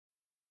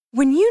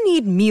When you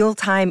need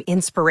mealtime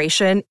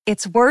inspiration,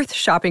 it's worth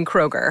shopping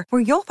Kroger,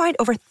 where you'll find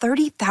over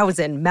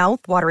 30,000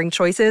 mouth-watering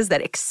choices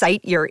that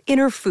excite your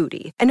inner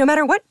foodie. And no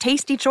matter what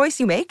tasty choice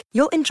you make,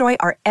 you'll enjoy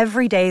our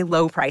everyday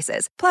low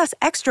prices, plus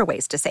extra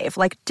ways to save,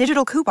 like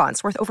digital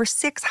coupons worth over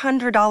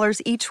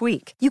 $600 each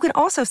week. You can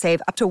also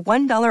save up to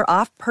 $1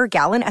 off per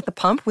gallon at the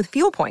pump with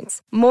fuel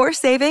points. More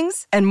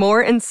savings and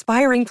more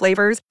inspiring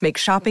flavors make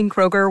shopping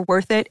Kroger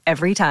worth it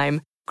every time.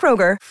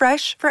 Kroger,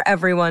 fresh for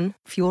everyone.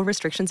 Fuel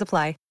restrictions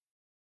apply.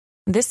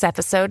 This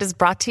episode is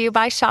brought to you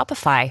by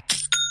Shopify.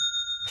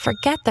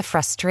 Forget the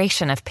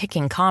frustration of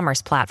picking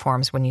commerce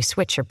platforms when you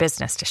switch your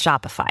business to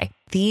Shopify,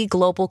 the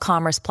global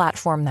commerce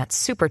platform that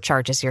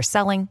supercharges your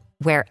selling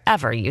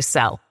wherever you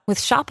sell. With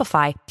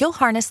Shopify, you'll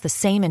harness the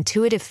same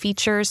intuitive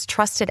features,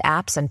 trusted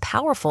apps, and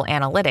powerful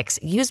analytics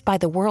used by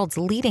the world's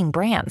leading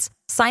brands.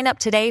 Sign up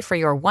today for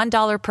your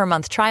 $1 per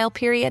month trial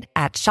period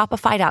at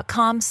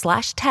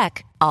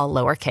shopify.com/tech, all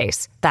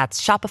lowercase. That's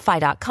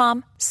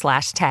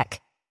shopify.com/tech.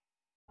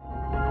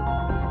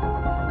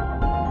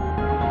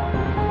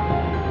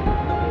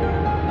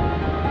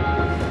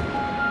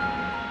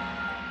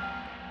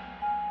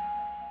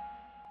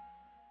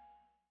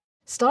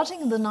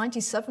 Starting in the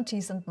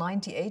 1970s and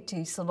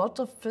 1980s, a lot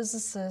of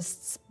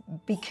physicists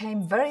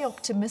became very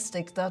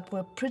optimistic that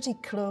we're pretty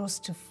close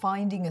to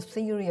finding a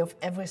theory of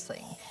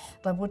everything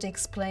that would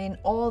explain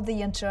all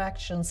the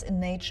interactions in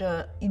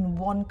nature in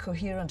one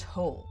coherent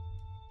whole.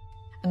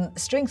 And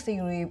string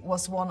theory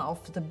was one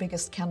of the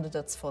biggest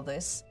candidates for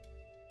this.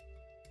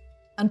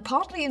 And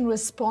partly in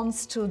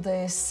response to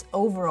this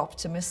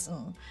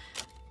over-optimism,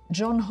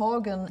 John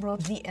Horgan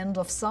wrote The End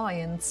of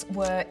Science,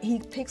 where he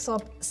picks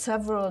up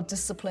several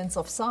disciplines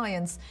of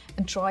science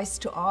and tries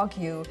to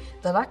argue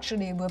that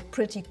actually we're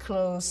pretty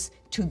close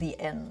to the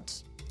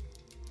end.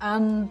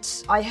 And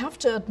I have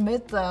to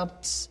admit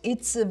that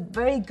it's a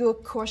very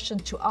good question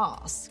to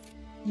ask.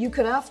 You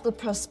could have the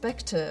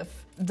perspective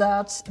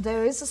that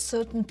there is a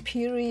certain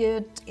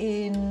period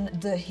in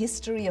the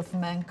history of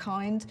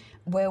mankind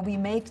where we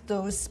make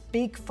those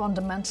big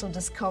fundamental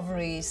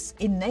discoveries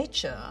in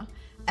nature,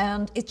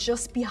 and it's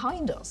just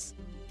behind us.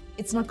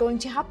 It's not going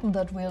to happen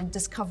that we'll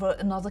discover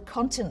another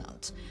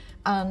continent.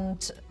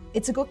 And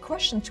it's a good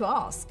question to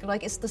ask.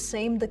 Like, is the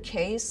same the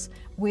case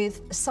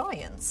with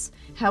science?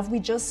 Have we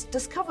just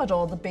discovered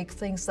all the big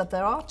things that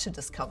there are to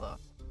discover?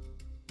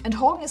 And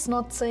Horgan is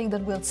not saying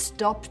that we'll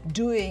stop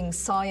doing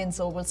science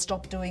or we'll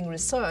stop doing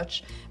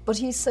research, but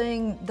he's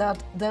saying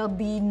that there'll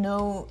be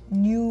no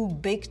new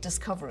big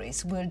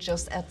discoveries. We'll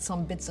just add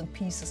some bits and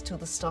pieces to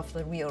the stuff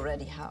that we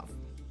already have.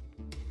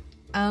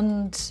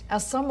 And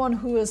as someone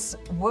who has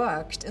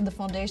worked in the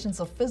foundations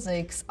of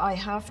physics, I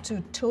have to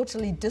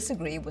totally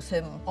disagree with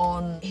him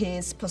on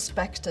his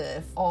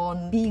perspective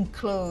on being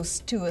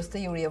close to a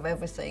theory of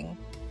everything.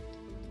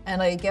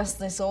 And I guess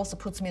this also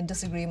puts me in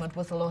disagreement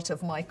with a lot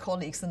of my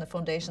colleagues in the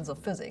foundations of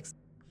physics.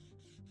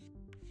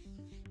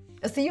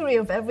 A theory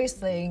of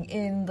everything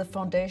in the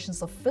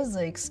foundations of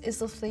physics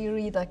is a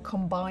theory that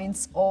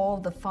combines all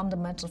the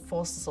fundamental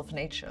forces of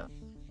nature.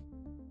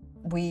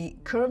 We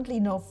currently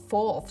know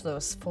 4 of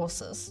those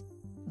forces.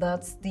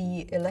 That's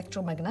the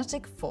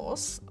electromagnetic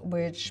force,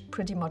 which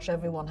pretty much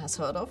everyone has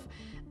heard of.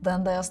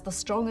 Then there's the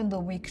strong and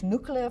the weak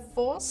nuclear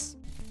force.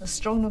 The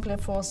strong nuclear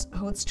force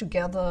holds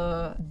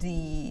together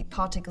the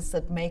particles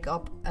that make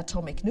up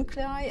atomic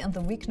nuclei, and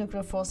the weak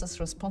nuclear force is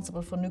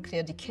responsible for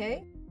nuclear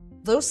decay.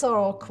 Those are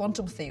all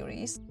quantum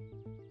theories.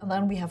 And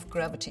then we have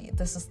gravity.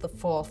 This is the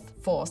 4th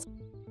force.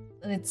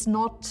 And it's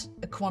not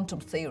a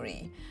quantum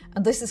theory.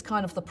 And this is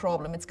kind of the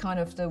problem. It's kind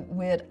of the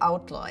weird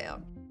outlier.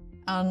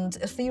 And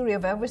a theory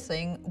of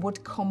everything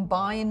would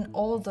combine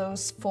all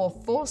those 4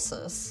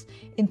 forces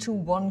into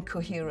one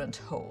coherent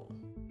whole.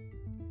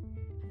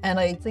 And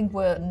I think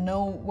we're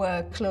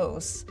nowhere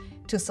close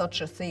to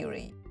such a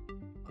theory.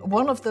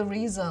 One of the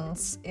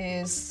reasons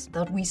is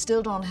that we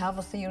still don't have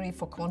a theory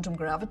for quantum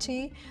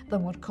gravity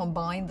that would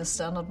combine the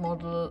Standard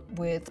Model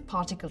with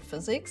particle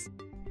physics.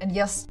 And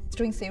yes,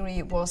 string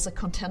theory was a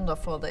contender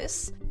for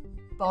this,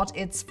 but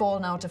it's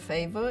fallen out of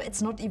favor.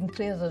 It's not even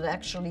clear that it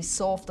actually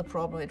solved the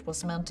problem it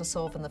was meant to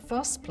solve in the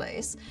first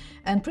place.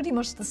 And pretty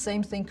much the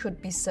same thing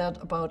could be said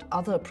about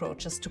other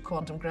approaches to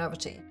quantum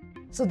gravity.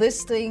 So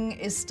this thing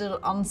is still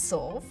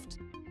unsolved.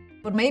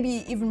 But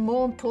maybe even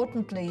more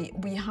importantly,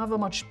 we have a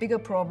much bigger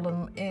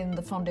problem in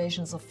the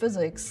foundations of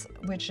physics,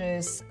 which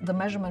is the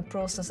measurement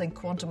process in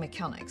quantum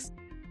mechanics.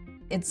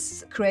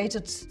 It's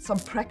created some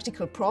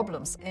practical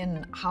problems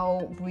in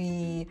how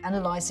we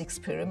analyze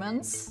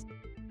experiments.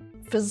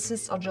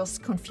 Physicists are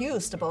just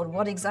confused about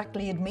what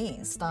exactly it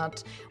means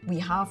that we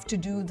have to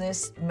do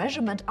this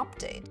measurement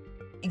update.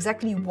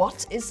 Exactly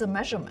what is a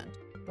measurement?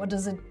 What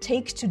does it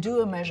take to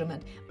do a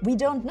measurement? We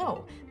don't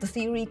know. The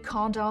theory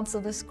can't answer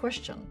this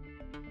question.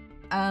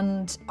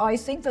 And I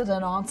think that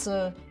an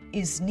answer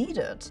is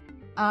needed.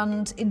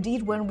 And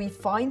indeed, when we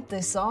find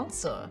this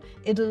answer,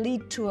 it'll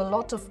lead to a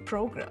lot of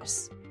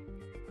progress.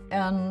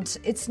 And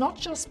it's not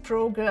just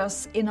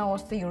progress in our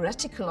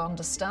theoretical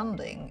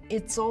understanding,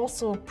 it's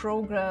also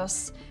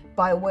progress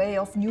by way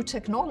of new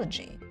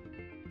technology.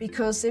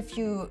 Because if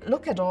you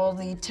look at all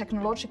the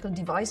technological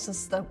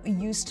devices that we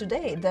use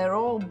today, they're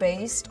all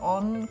based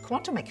on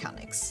quantum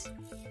mechanics.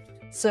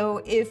 So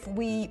if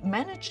we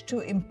manage to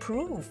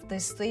improve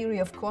this theory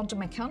of quantum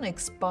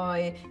mechanics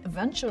by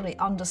eventually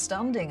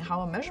understanding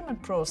how a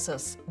measurement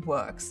process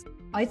works,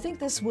 I think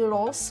this will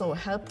also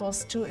help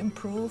us to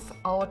improve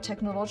our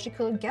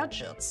technological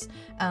gadgets,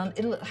 and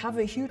it'll have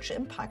a huge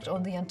impact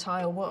on the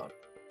entire world.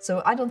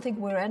 So I don't think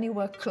we're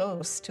anywhere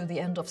close to the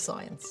end of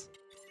science.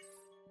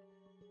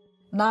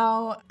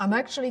 Now, I'm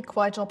actually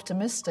quite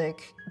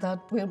optimistic that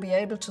we'll be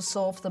able to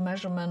solve the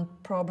measurement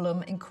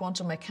problem in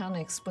quantum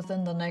mechanics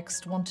within the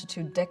next 1 to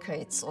 2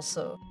 decades or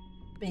so,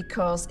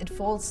 because it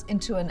falls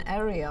into an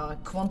area,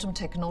 quantum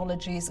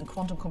technologies and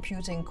quantum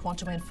computing,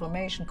 quantum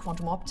information,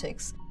 quantum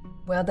optics,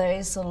 where there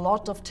is a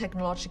lot of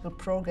technological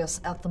progress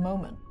at the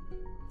moment.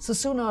 So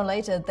sooner or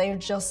later, they'll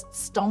just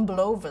stumble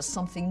over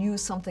something new,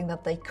 something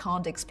that they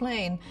can't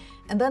explain,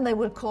 and then they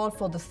will call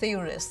for the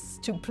theorists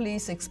to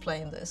please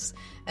explain this.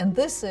 And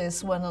this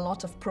is when a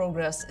lot of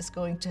progress is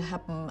going to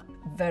happen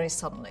very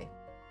suddenly.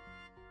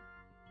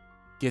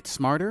 Get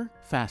smarter,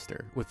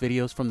 faster with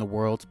videos from the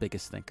world's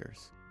biggest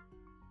thinkers.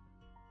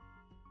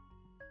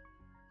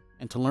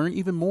 And to learn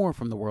even more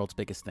from the world's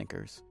biggest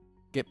thinkers,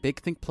 get Big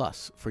Think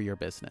Plus for your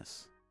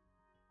business.